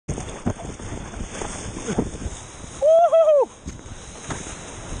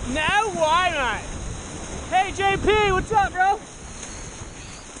P, what's up, bro?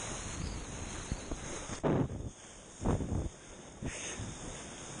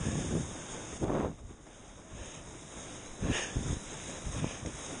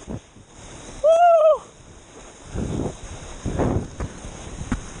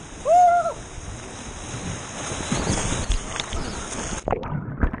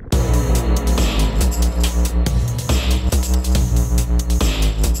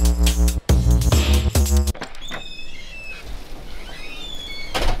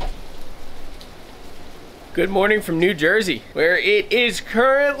 Good morning from New Jersey, where it is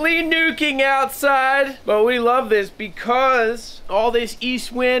currently nuking outside. But we love this because all this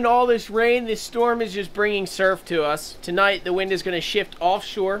east wind, all this rain, this storm is just bringing surf to us. Tonight, the wind is gonna shift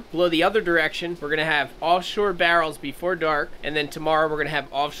offshore, blow the other direction. We're gonna have offshore barrels before dark, and then tomorrow we're gonna have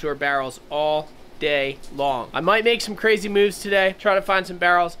offshore barrels all day long. I might make some crazy moves today, try to find some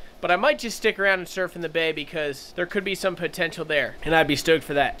barrels, but I might just stick around and surf in the bay because there could be some potential there, and I'd be stoked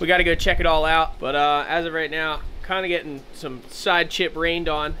for that. We got to go check it all out, but as of right now, kind of getting some side chip rained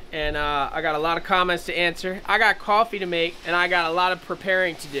on, and I got a lot of comments to answer. I got coffee to make, and I got a lot of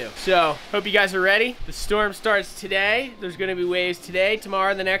preparing to do. So, hope you guys are ready. The storm starts today. There's going to be waves today,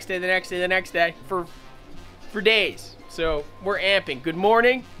 tomorrow, the next day, the next day, the next day, for days. So, we're amping. Good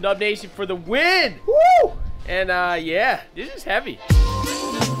morning, Nub Nation, for the win! Woo! And yeah, this is heavy.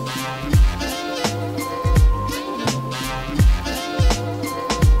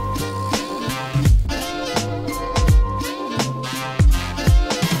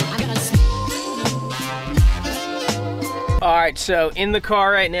 All right, so in the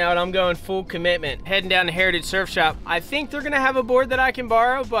car right now, and I'm going full commitment, heading down to Heritage Surf Shop. I think they're gonna have a board that I can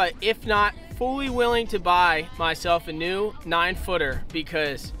borrow, but if not, fully willing to buy myself a new 9-footer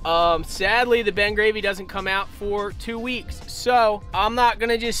because sadly the Ben Gravy doesn't come out for 2 weeks. So I'm not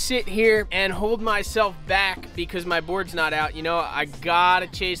gonna just sit here and hold myself back because my board's not out. You know, I gotta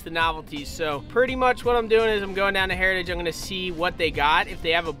chase the novelties. So pretty much what I'm doing is I'm going down to Heritage. I'm gonna see what they got. If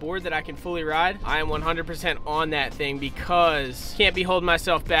they have a board that I can fully ride, I am 100% on that thing because can't be holding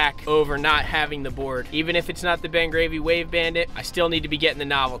myself back over not having the board. Even if it's not the Ben Gravy Wave Bandit, I still need to be getting the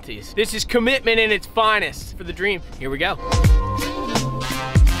novelties. This is commitment in its finest for the dream. Here we go.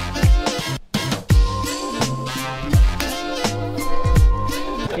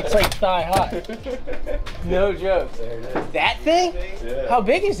 It's like thigh high. No joke. There it is. That thing? Yeah. How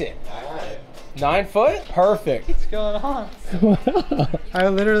big is it? 9 foot? Perfect. What's going on? I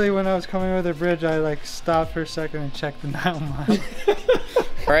literally, when I was coming over the bridge, I like stopped for a second and checked the Nile mile.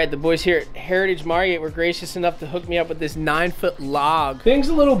 All right, the boys here at Heritage Margate were gracious enough to hook me up with this 9-foot log. Thing's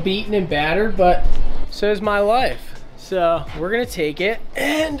a little beaten and battered, but so is my life. So we're gonna take it,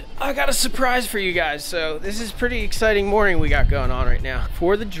 and I got a surprise for you guys. So this is a pretty exciting morning we got going on right now.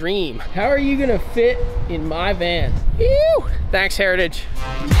 For the dream. How are you gonna fit in my van? Ew! Thanks, Heritage.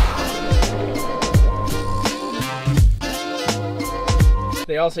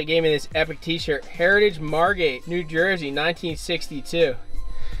 They also gave me this epic t-shirt, Heritage Margate, New Jersey, 1962.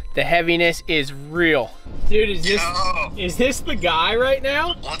 The heaviness is real. Dude, is this the guy right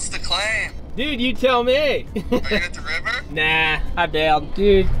now? What's the claim? Dude, you tell me. Are you at the river? Nah, I bailed.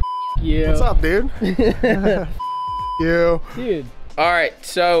 Dude, you. What's up, dude? You. Dude. All right,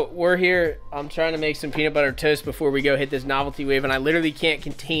 so we're here. I'm trying to make some peanut butter toast before we go hit this novelty wave, and I literally can't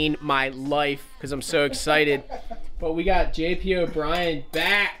contain my life because I'm so excited. But we got JP O'Brien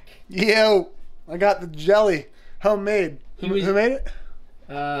back. Yo, I got the jelly, homemade. Who made it?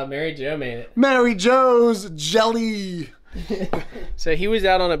 Mary Jo made it. Mary Jo's jelly. So he was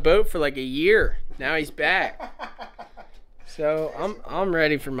out on a boat for like a year. Now he's back. So I'm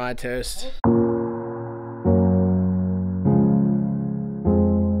ready for my toast.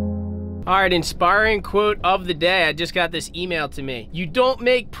 All right, inspiring quote of the day. I just got this email to me. You don't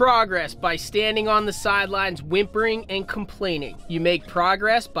make progress by standing on the sidelines whimpering and complaining. You make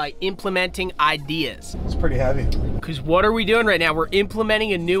progress by implementing ideas. It's pretty heavy. Because what are we doing right now? We're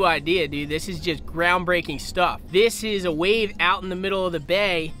implementing a new idea, dude. This is just groundbreaking stuff. This is a wave out in the middle of the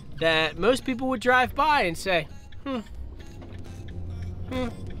bay that most people would drive by and say,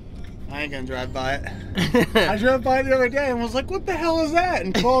 I ain't gonna drive by it. I drove by it the other day and was like, what the hell is that?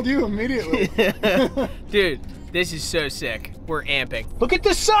 And called you immediately. Dude, this is so sick. We're amping. Look at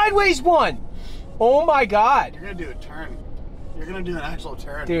the sideways one. Oh my God. You're gonna do a turn. You're gonna do an actual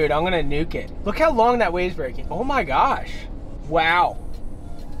turn. Dude, I'm gonna nuke it. Look how long that wave's breaking. Oh my gosh. Wow.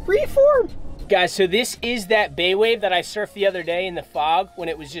 Freeform. Guys, so this is that bay wave that I surfed the other day in the fog when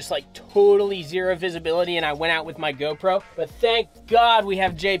it was just like totally zero visibility and I went out with my GoPro. But thank God we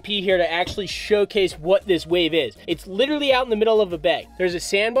have JP here to actually showcase what this wave is. It's literally out in the middle of a bay. There's a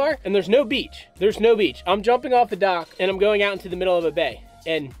sandbar and there's no beach. There's no beach. I'm jumping off the dock and I'm going out into the middle of a bay.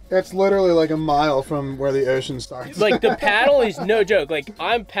 And it's literally like a mile from where the ocean starts. Like the paddle is no joke. Like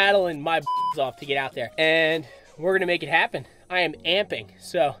I'm paddling my off to get out there and we're gonna make it happen. I am amping.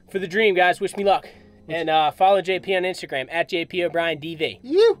 So for the dream, guys, wish me luck. And follow JP on Instagram at JP O'Brien DV.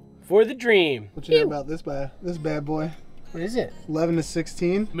 You for the dream. What you know about this bad boy? What is it? 11 to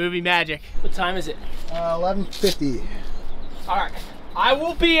 16. Movie magic. What time is it? 11:50. All right. I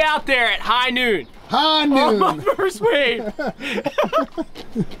will be out there at high noon. High noon. On my first wave.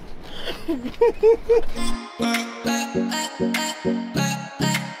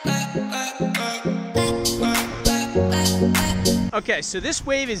 Okay, so this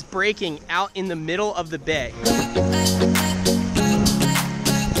wave is breaking out in the middle of the bay.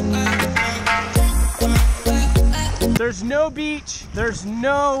 There's no beach, there's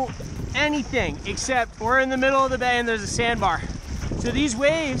no anything except we're in the middle of the bay and there's a sandbar. So these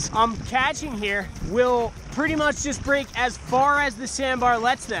waves I'm catching here will pretty much just break as far as the sandbar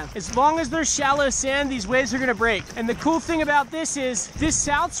lets them. As long as there's shallow sand, these waves are gonna break. And the cool thing about this is this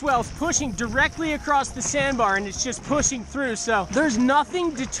south swell is pushing directly across the sandbar and it's just pushing through. So there's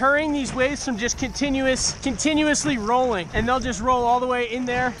nothing deterring these waves from just continuously rolling. And they'll just roll all the way in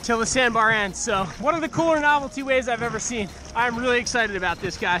there till the sandbar ends. So one of the cooler novelty waves I've ever seen. I'm really excited about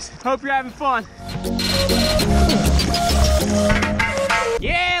this, guys. Hope you're having fun.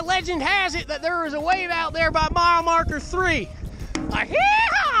 Yeah, legend has it that there is a wave out there by mile marker 3. Like,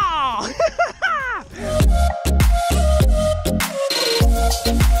 yeehaw!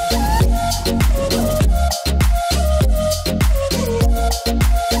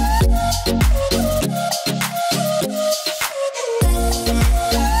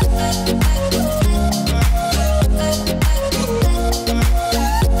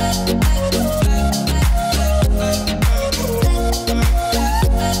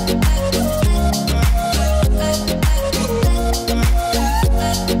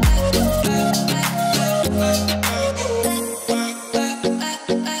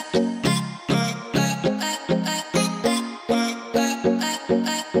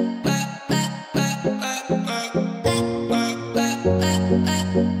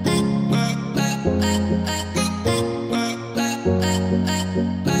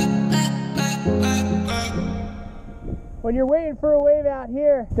 When you're waiting for a wave out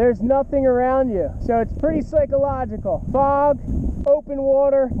here, there's nothing around you. So it's pretty psychological. Fog, open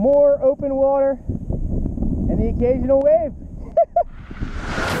water, more open water, and the occasional wave.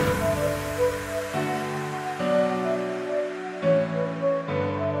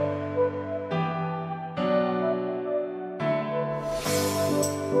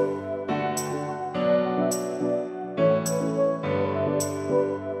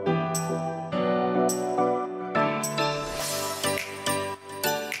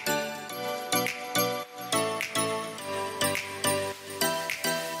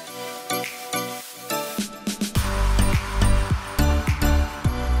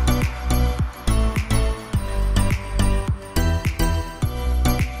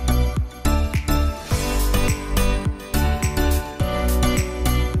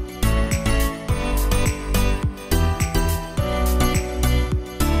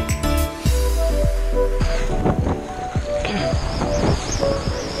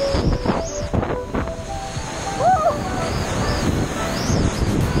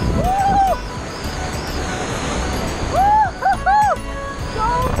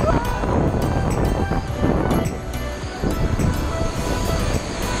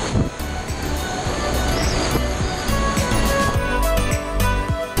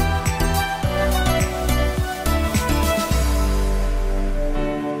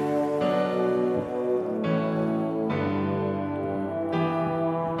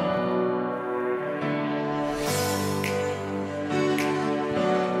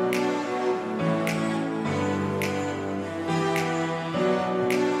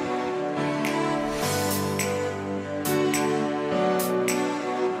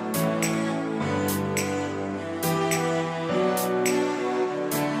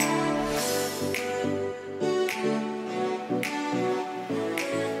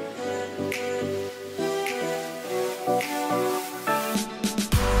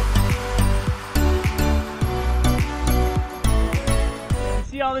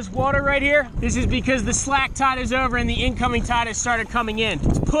 right here, this is because the slack tide is over and the incoming tide has started coming in.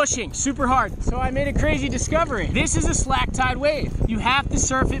 It's pushing super hard. So I made a crazy discovery. This is a slack tide wave. You have to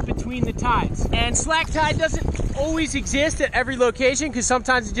surf it between the tides. And slack tide doesn't always exist at every location because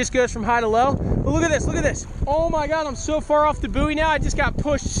sometimes it just goes from high to low. But look at this, look at this. Oh my God, I'm so far off the buoy now. I just got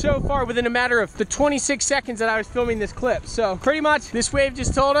pushed so far within a matter of the 26 seconds that I was filming this clip. So pretty much this wave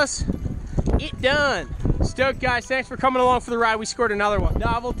just told us, it done. Stoked, guys. Thanks for coming along for the ride. We scored another one.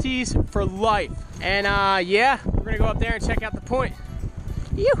 Novelties for life. And yeah, we're gonna go up there and check out the point.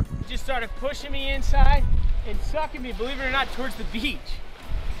 Ew. Just started pushing me inside and sucking me, believe it or not, towards the beach.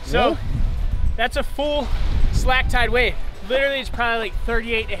 So that's a full slack tide wave. Literally, it's probably like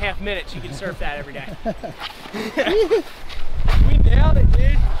 38.5 minutes. You can surf that every day. We nailed it,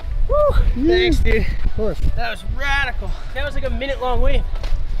 dude. Woo. Thanks, dude. Of course. That was radical. That was like a minute-long wave.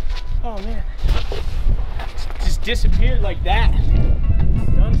 Oh man. Just disappeared like that.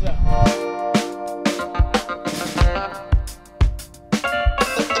 Thumbs up.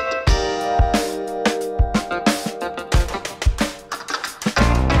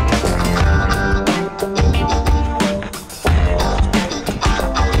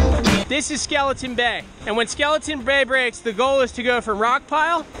 This is Skeleton Bay, and when Skeleton Bay breaks, the goal is to go from Rock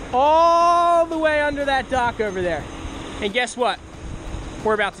Pile all the way under that dock over there. And guess what?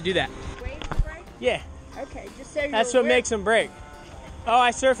 We're about to do that. Waves break? Yeah. Okay, just so you're That's what aware. makes them break. Oh,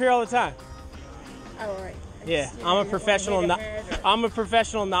 I surf here all the time. Oh, all right. Yeah, Just, I'm a you don't wanna professional. hit a head or- I'm a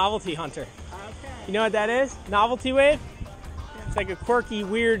professional novelty hunter. Okay. You know what that is? Novelty wave. It's like a quirky,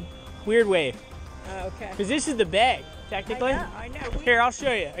 weird wave. Okay. Because this is the bay, technically. I know. Here, I'll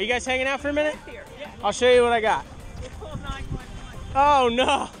show you. Are you guys hanging out for a minute? Here. Yeah. I'll show you what I got. We'll call 911. Oh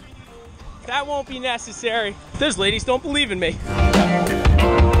no, that won't be necessary. Those ladies don't believe in me.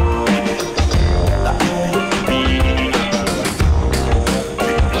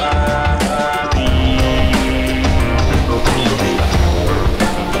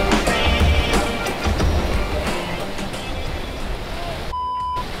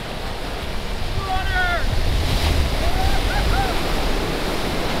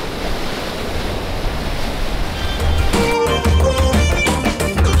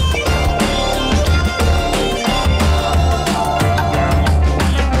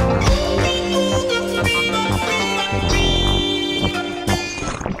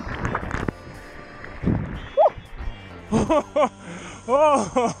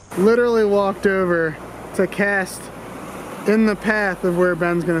 Oh. Literally walked over to cast in the path of where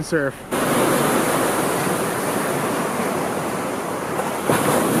Ben's gonna surf.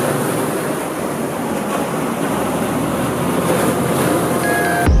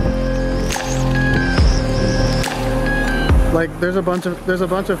 Like there's a bunch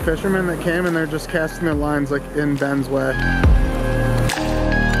of fishermen that came and they're just casting their lines like in Ben's way.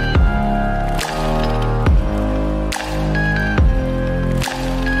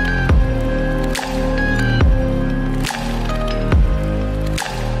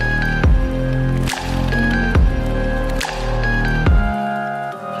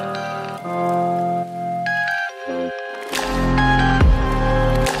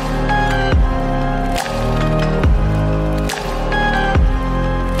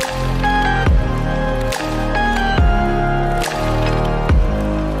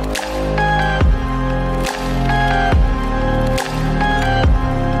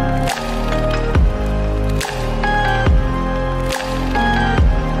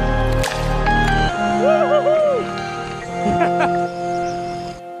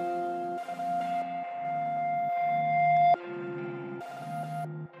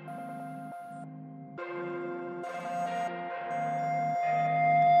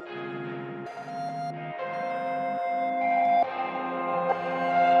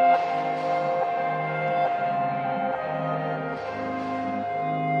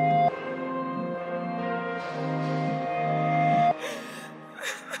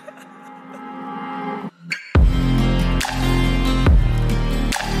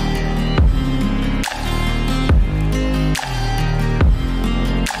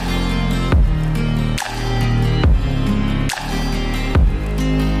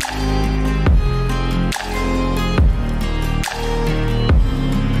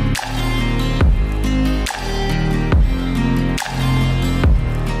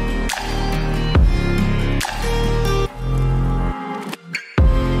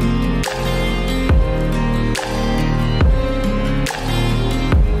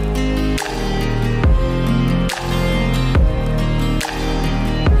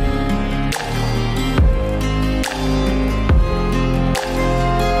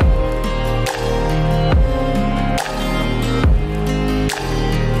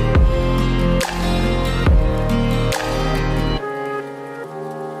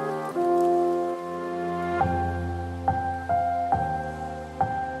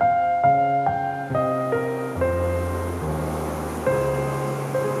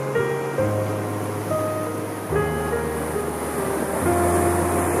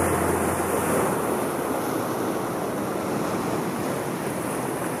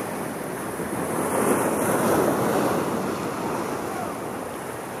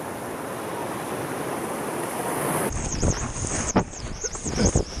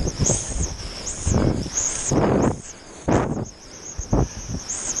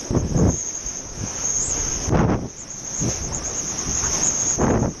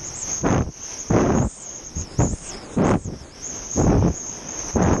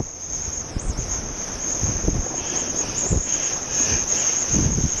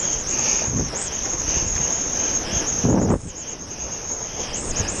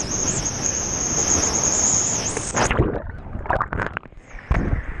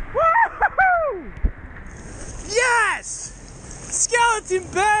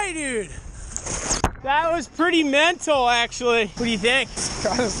 Skeleton Bay, dude. That was pretty mental, actually. What do you think?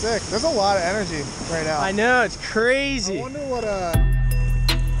 Kind of sick. There's a lot of energy right now. I know, it's crazy. I wonder what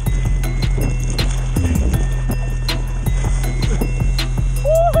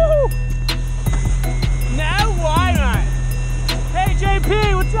Woo! Now why not? Hey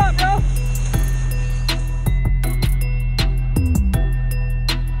JP, what's up, bro?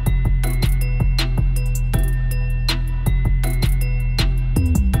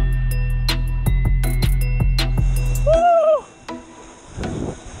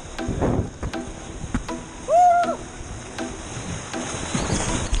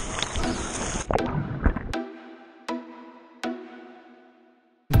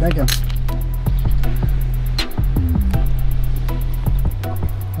 thinking?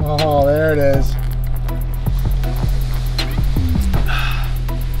 Oh, there it is.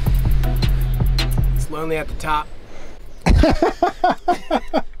 It's lonely at the top.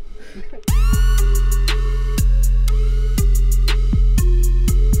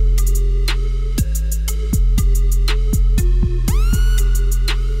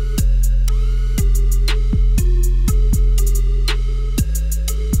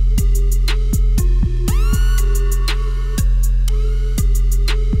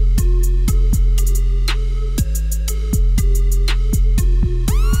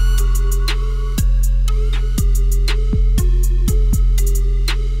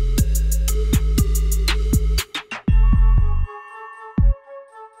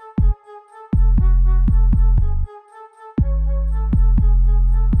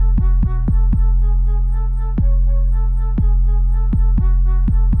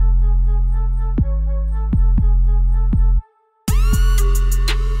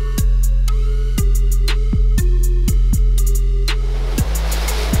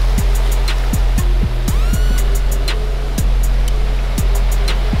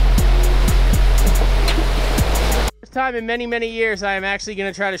 Time in many years I am actually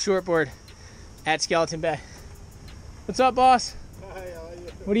going to try to shortboard at Skeleton Bay. What's up, boss? Hi, how are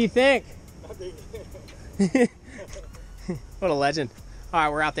you? What do you think? Nothing. What a legend. All right,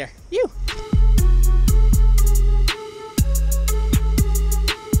 we're out there. You.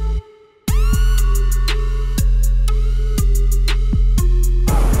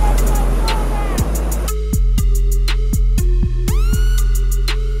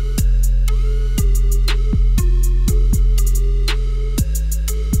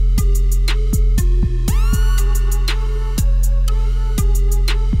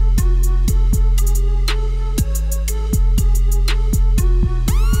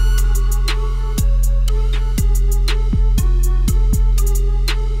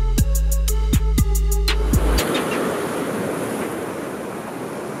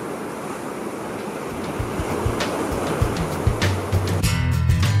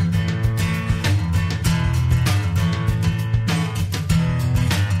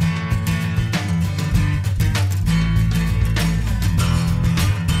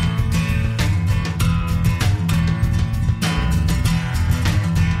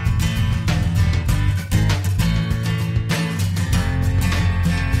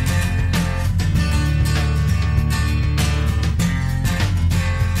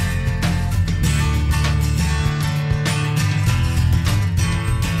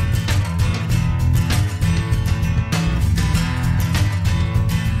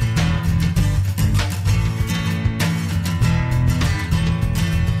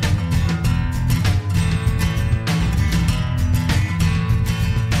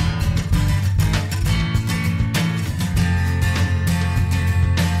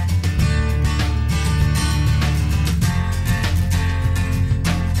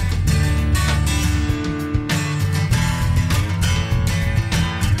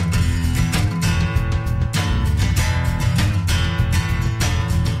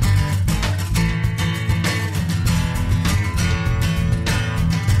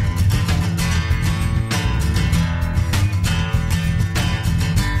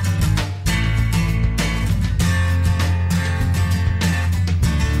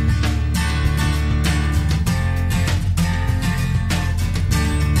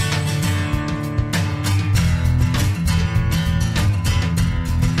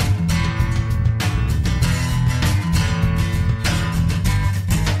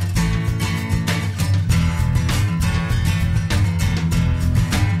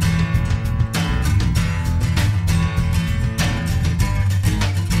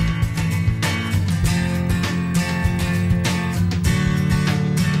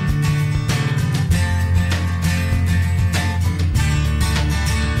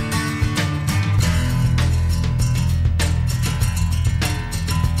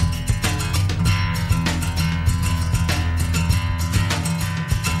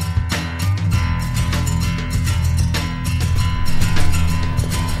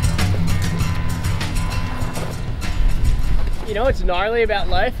 You know what's gnarly about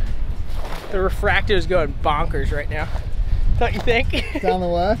life? The refractor's going bonkers right now. Don't you think? Down the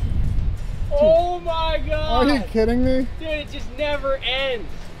left? Oh my God! Are you kidding me? Dude, it just never ends.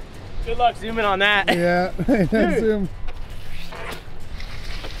 Good luck zooming on that. Yeah, zoom.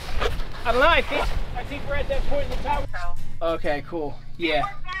 I don't know, I think we're at that point in the tower. Okay, cool. Yeah.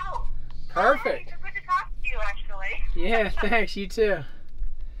 Perfect. Good to talk to you, actually. Yeah, thanks, you too.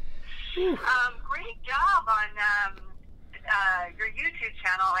 Whew. Great job on your YouTube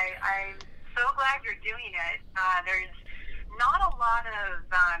channel. I'm so glad you're doing it. There's not a lot of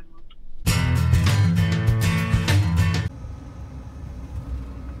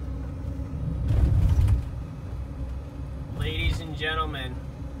Ladies and gentlemen,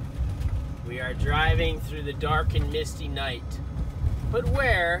 we are driving through the dark and misty night. But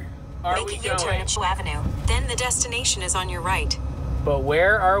where are we Make a U-turn going? at Show Avenue. Then the destination is on your right. But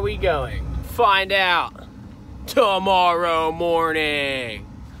where are we going? Find out tomorrow morning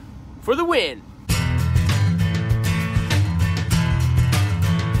for the win.